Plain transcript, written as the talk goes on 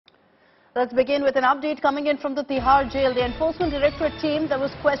Let's begin with an update coming in from the Tihar jail. The Enforcement Directorate team that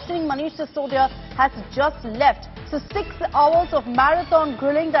was questioning Manish Sisodia has just left. So 6 hours of marathon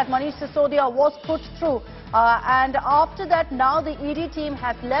grilling that Manish Sisodia was put through. And after that, now the ED team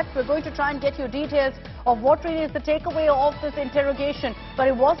has left. We're going to try and get you details of what really is the takeaway of this interrogation. But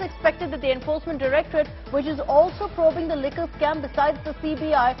it was expected that the Enforcement Directorate, which is also probing the liquor scam besides the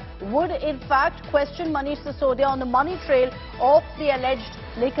CBI, would in fact question Manish Sisodia on the money trail of the alleged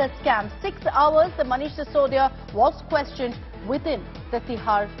liquor scam. 6 hours that Manish Sisodia was questioned within the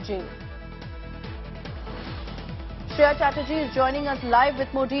Tihar jail. Shreya Chatterjee is joining us live with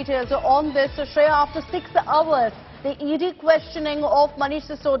more details on this. So Shreya, after 6 hours, the ED questioning of Manish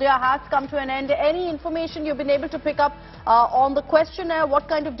Sisodia has come to an end. Any information you've been able to pick up on the questionnaire? What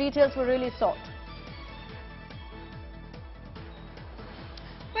kind of details were really sought?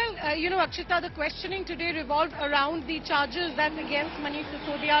 Well, Akshita, the questioning today revolved around the charges that against Manish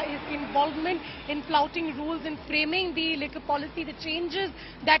Sisodia is involvement in flouting rules and framing the liquor policy, the changes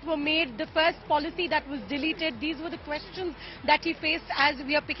that were made, the first policy that was deleted. These were the questions that he faced, as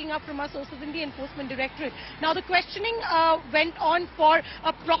we are picking up from our sources in the Enforcement Directorate. Now, the questioning went on for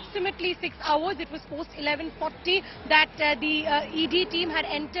approximately 6 hours. It was post 11:40 that the ED team had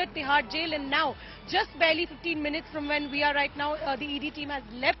entered Tihar jail, and now, just barely 15 minutes from when we are right now, the ED team has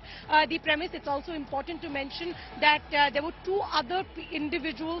left the premise. It's also important to mention that there were 2 other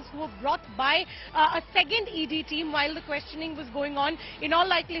individuals who were brought by a second ED team while the questioning was going on. In all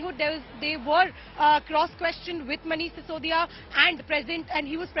likelihood, they were cross-questioned with Manish Sisodia and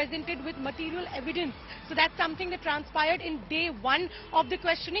he was presented with material evidence. So that's something that transpired in day 1 of the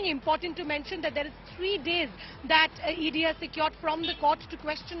questioning. Important to mention that there is 3 days that ED has secured from the court to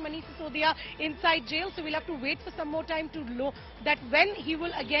question Manish Sisodia inside jail. So we'll have to wait for some more time to know that when he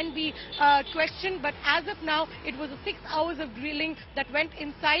will again be questioned. But as of now, it was 6 hours of grilling that went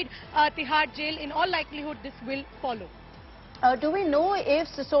inside Tihar jail. In all likelihood, this will follow. Do we know if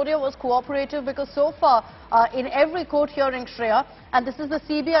Sisodia was cooperative? Because so far, in every court hearing, Shreya, and this is the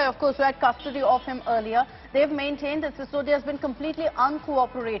CBI, of course, who had custody of him earlier, they've maintained that Sisodia has been completely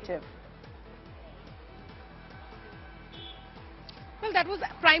uncooperative. Well, that was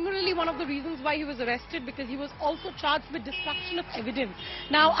primarily one of the reasons why he was arrested, because he was also charged with destruction of evidence.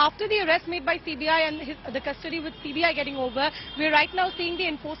 Now, after the arrest made by CBI and the custody with CBI getting over, we're right now seeing the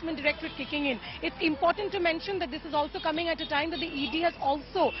Enforcement Directorate kicking in. It's important to mention that this is also coming at a time that the ED has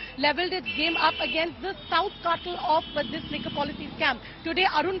also leveled its game up against the South cartel of this liquor policy scam. Today,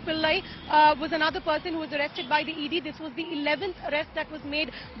 Arun Pillai was another person who was arrested by the ED. This was the 11th arrest that was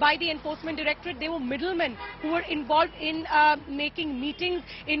made by the Enforcement Directorate. They were middlemen who were involved in making meetings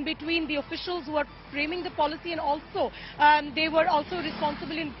in between the officials who are framing the policy, and also they were also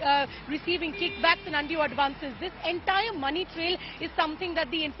responsible in receiving kickbacks and undue advances. This entire money trail is something that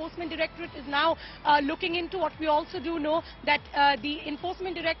the Enforcement Directorate is now looking into. What we also do know that the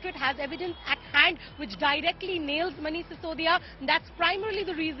Enforcement Directorate has evidence at hand which directly nails Manish Sisodia. That's primarily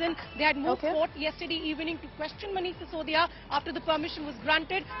the reason they had moved court yesterday evening to question Manish Sisodia. After the permission was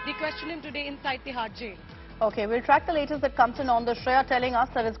granted, they questioned him today inside Tihar jail. Okay, we'll track the latest that comes in on the. Shreya telling us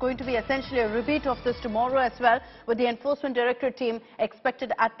that it's going to be essentially a repeat of this tomorrow as well, with the Enforcement Directorate team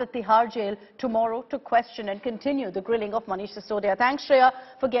expected at the Tihar jail tomorrow to question and continue the grilling of Manish Sisodia. Thanks, Shreya,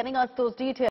 for getting us those details.